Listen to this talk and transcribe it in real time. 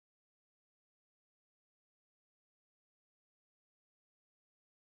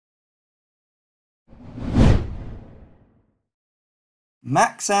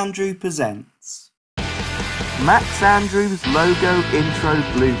Max Andrew presents Max Andrew's logo intro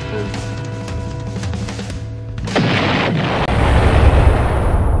bloopers.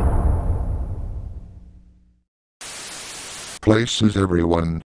 Places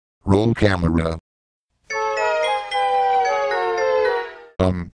everyone. Roll camera.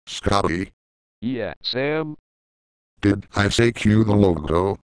 Scotty, Yeah, Sam? did I say cue the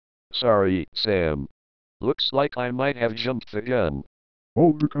logo? Sorry, Sam. Looks like I might have jumped the gun.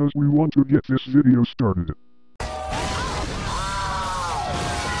 All because we want to get this video started.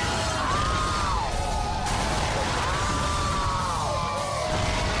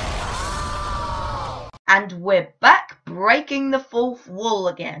 And we're back breaking the fourth wall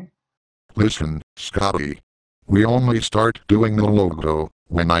again. Listen, Scotty. We only start doing the logo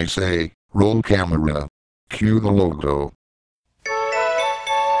when I say, roll camera. Cue the logo.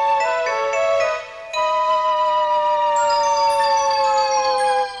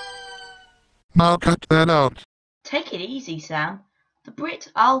 Now cut that out. Take it easy, Sam. The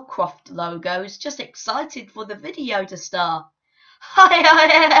Britt Allcroft logo's just excited for the video to start.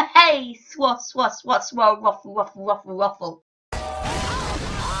 Hey, swat, ruffle, ruffle, ruffle, ruffle.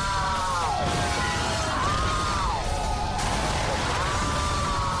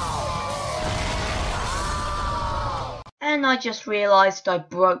 And I just realised I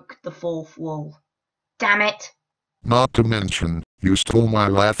broke the fourth wall. Damn it. Not to mention, you stole my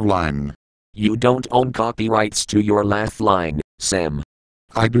laugh line. You don't own copyrights to your laugh line, Sam.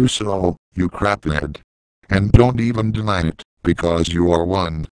 I do so, you craphead. And don't even deny it, because you are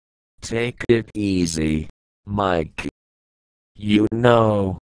one. Take it easy, Mike. You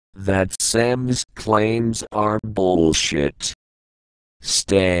know that Sam's claims are bullshit.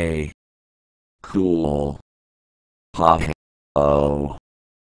 Stay cool. Ha. Oh.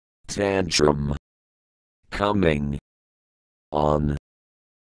 Tantrum. Coming on.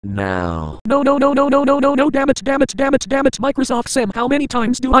 Now. No, damn it, Microsoft Sam, how many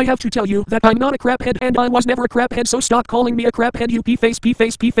times do I have to tell you that I'm not a craphead and I was never a craphead, so stop calling me a craphead, you p-face.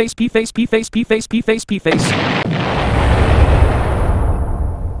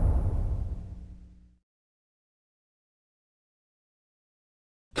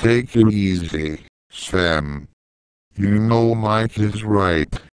 Take it easy, Sam. You know Mike is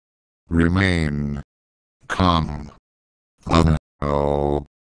right. Remain calm. Oh.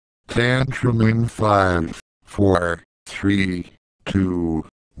 Tantrum in 5, 4, 3, 2,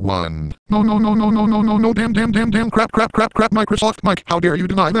 1. No, damn, crap, Microsoft Mike, how dare you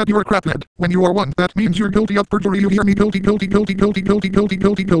deny that you're a craphead? When you are one, that means you're guilty of perjury, you hear me? Guilty.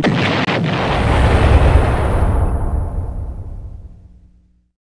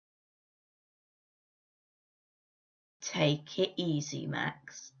 Take it easy,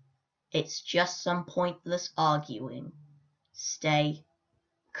 Max. It's just some pointless arguing. Stay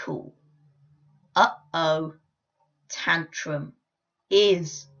cool. Uh-oh. Tantrum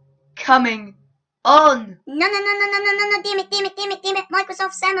is coming on. No, damn it.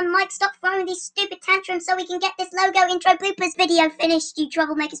 Microsoft Sam and Mike, stop throwing these stupid tantrums so we can get this logo intro bloopers video finished, you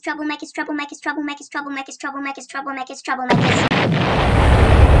troublemakers.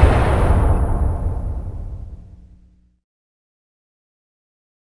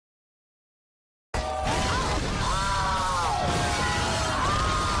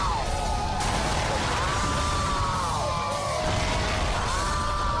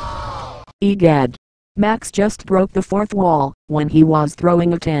 Egad. Max just broke the fourth wall when he was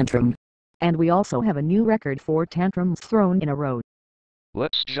throwing a tantrum. And we also have a new record for tantrums thrown in a row.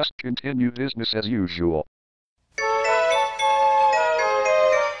 Let's just continue business as usual.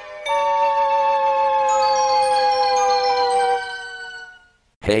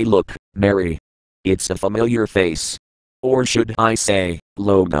 Hey look, Mary. It's a familiar face. Or should I say,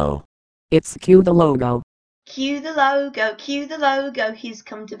 logo. It's cue the logo. Cue the logo, he's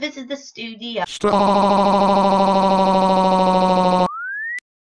come to visit the studio. Stop!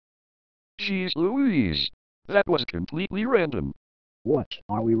 Jeez Louise. That was completely random. What,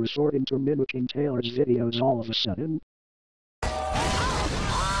 are we resorting to mimicking Taylor's videos all of a sudden?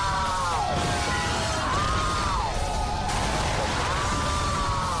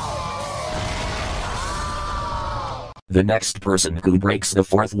 The next person who breaks the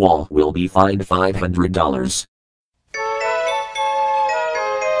fourth wall will be fined $500.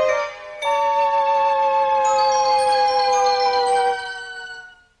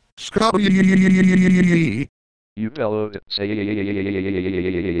 Scotty! You bellowed,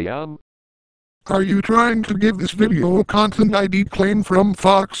 Sam. Are you trying to give this video a content ID claim from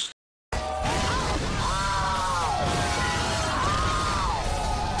Fox?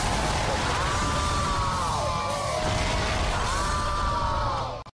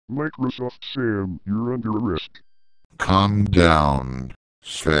 Microsoft Sam, you're under arrest. Calm down,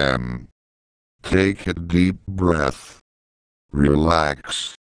 Sam. Take a deep breath.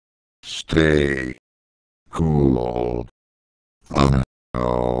 Relax. Stay cool.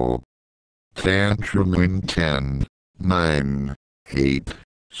 Oh. Tantrum in 10, 9, 8,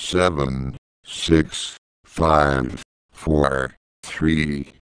 7, 6, 5, 4,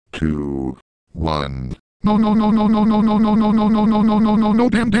 3, 2, 1. No, no, no, no, no, no, no, no, no, no, no, no, no, no, no, no,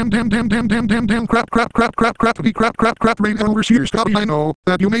 damn, damn, damn, damn, damn, damn, damn, damn, crap, crap, crap, crap, crappity, crap, crap, crap, rain overseer, Scotty, I know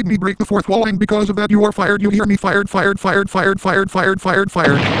that you made me break the fourth wall, and because of that you are fired, you hear me, fired, fired, fired, fired, fired, fired, fired,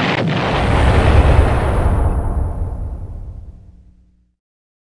 fired.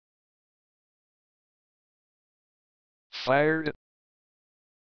 Fired.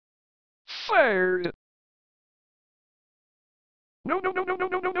 Fired. No, no, no, no, no,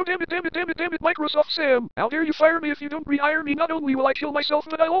 no, no, no, damn it, damn it, damn it, damn it, Microsoft Sam. How dare you fire me if you don't rehire me? Not only will I kill myself,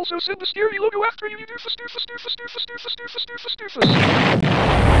 but I'll also send the scary logo after you, you doofus, doofus, doofus, doofus, doofus, doofus, doofus, doofus.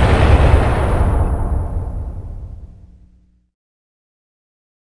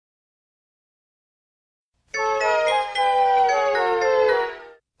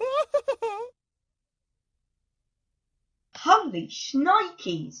 Holy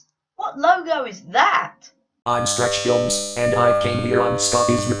shnikes! What logo is that? I'm Stretch Films, and I came here on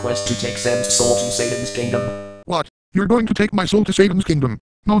Scotty's request to take Sam's soul to Satan's kingdom. What? You're going to take my soul to Satan's kingdom?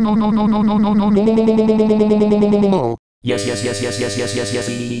 No, no, no, no, no, no, no, no, no, no, no, no, no. Yes, yes, yes, yes, yes, yes, yes, yes,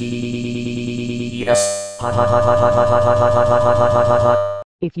 yes. Hot, hot, hot, hot, hot, hot, hot, hot, hot, hot, hot, hot, hot, hot.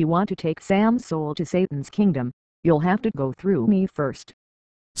 If you want to take Sam's soul to Satan's kingdom, you'll have to go through me first.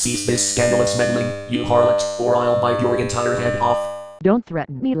 Cease this scandalous meddling, you harlot, or I'll bite your entire head off. Don't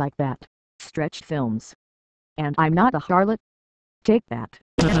threaten me like that, Stretched Films. And I'm not a harlot. Take that.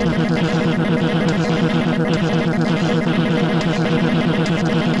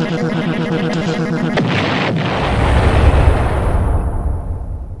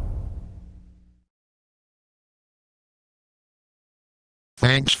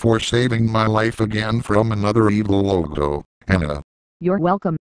 Thanks for saving my life again from another evil logo, Anna. You're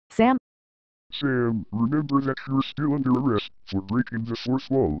welcome, Sam. Sam, remember that you're still under arrest for breaking the fourth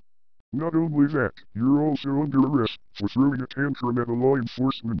wall. Not only that, you're also under arrest for throwing a tantrum at a law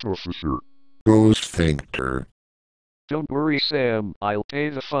enforcement officer. Ghost Thinker. Don't worry, Sam, I'll pay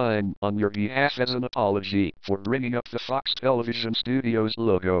the fine on your behalf as an apology for bringing up the Fox Television Studios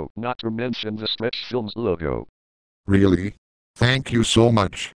logo, not to mention the Stretch Films logo. Really? Thank you so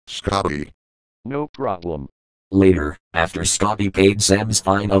much, Scotty. No problem. Later, after Scotty paid Sam's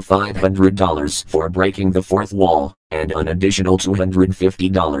fine of $500 for breaking the fourth wall, and an additional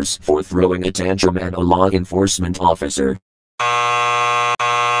 $250 for throwing a tantrum at a law enforcement officer.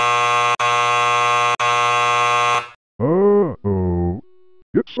 Uh-oh.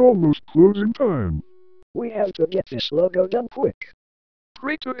 It's almost closing time. We have to get this logo done quick.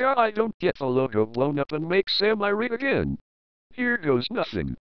 Pray to God I don't get the logo blown up and make Sam irate again. Here goes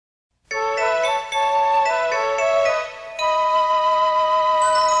nothing.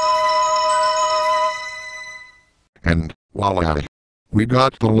 And, voila. We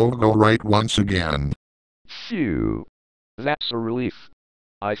got the logo right once again. Phew. That's a relief.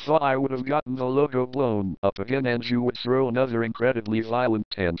 I thought I would have gotten the logo blown up again and you would throw another incredibly violent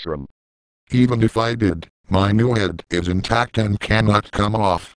tantrum. Even if I did, my new head is intact and cannot come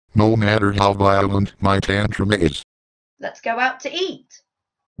off, no matter how violent my tantrum is. Let's go out to eat.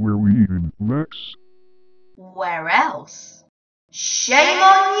 Where we eating, Max? Where else? Shame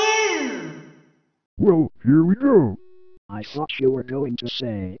on you! Well, here we go. I thought you were going to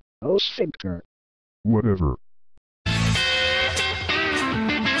say, oh sphincter. Whatever.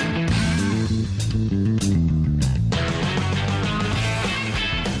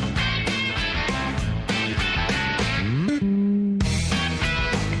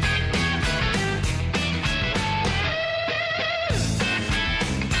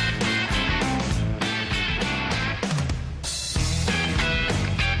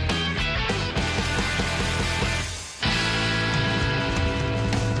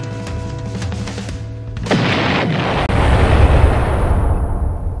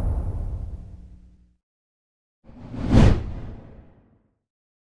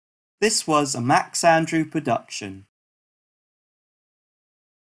 This was a Max Andrew production.